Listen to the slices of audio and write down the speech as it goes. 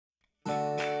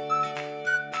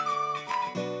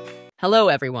Hello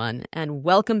everyone, and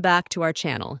welcome back to our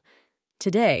channel.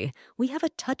 Today, we have a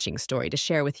touching story to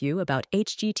share with you about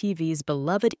HGTV's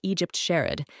beloved Egypt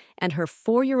Sherrod and her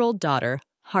 4-year-old daughter,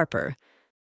 Harper.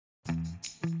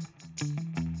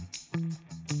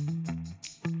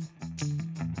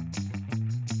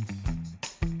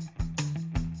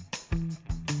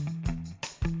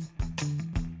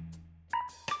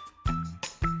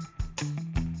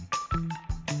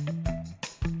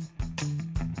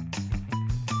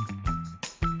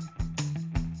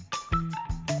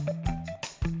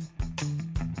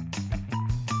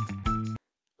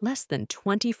 Less than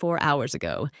 24 hours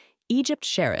ago, Egypt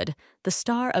Sherrod, the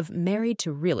star of Married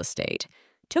to Real Estate,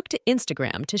 took to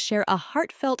Instagram to share a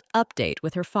heartfelt update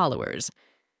with her followers.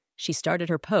 She started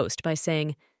her post by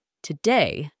saying,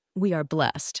 "Today, we are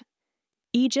blessed."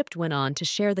 Egypt went on to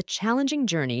share the challenging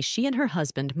journey she and her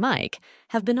husband, Mike,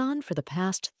 have been on for the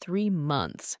past 3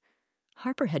 months.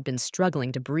 Harper had been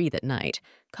struggling to breathe at night,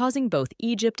 causing both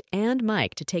Egypt and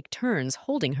Mike to take turns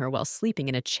holding her while sleeping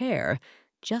in a chair,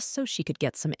 just so she could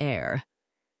get some air.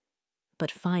 But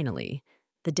finally,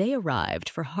 the day arrived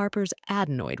for Harper's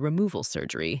adenoid removal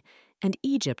surgery, and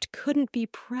Egypt couldn't be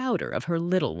prouder of her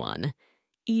little one.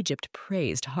 Egypt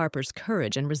praised Harper's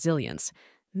courage and resilience,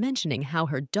 mentioning how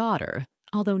her daughter,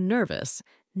 although nervous,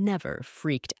 never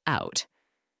freaked out.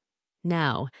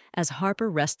 Now, as Harper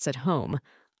rests at home,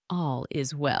 all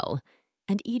is well,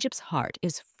 and Egypt's heart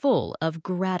is full of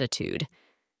gratitude.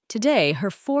 Today, her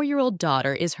 4-year-old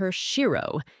daughter is her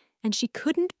Shiro, and she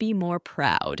couldn't be more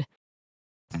proud.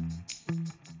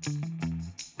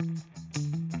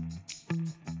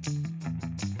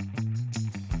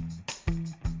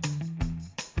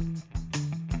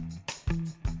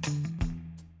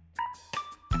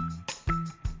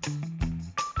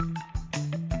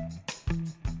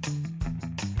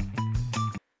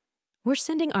 We're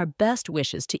sending our best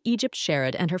wishes to Egypt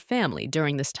Sherrod and her family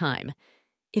during this time.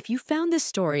 If you found this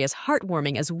story as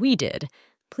heartwarming as we did,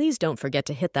 please don't forget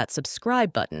to hit that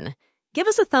subscribe button. Give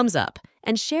us a thumbs up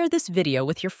and share this video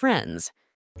with your friends.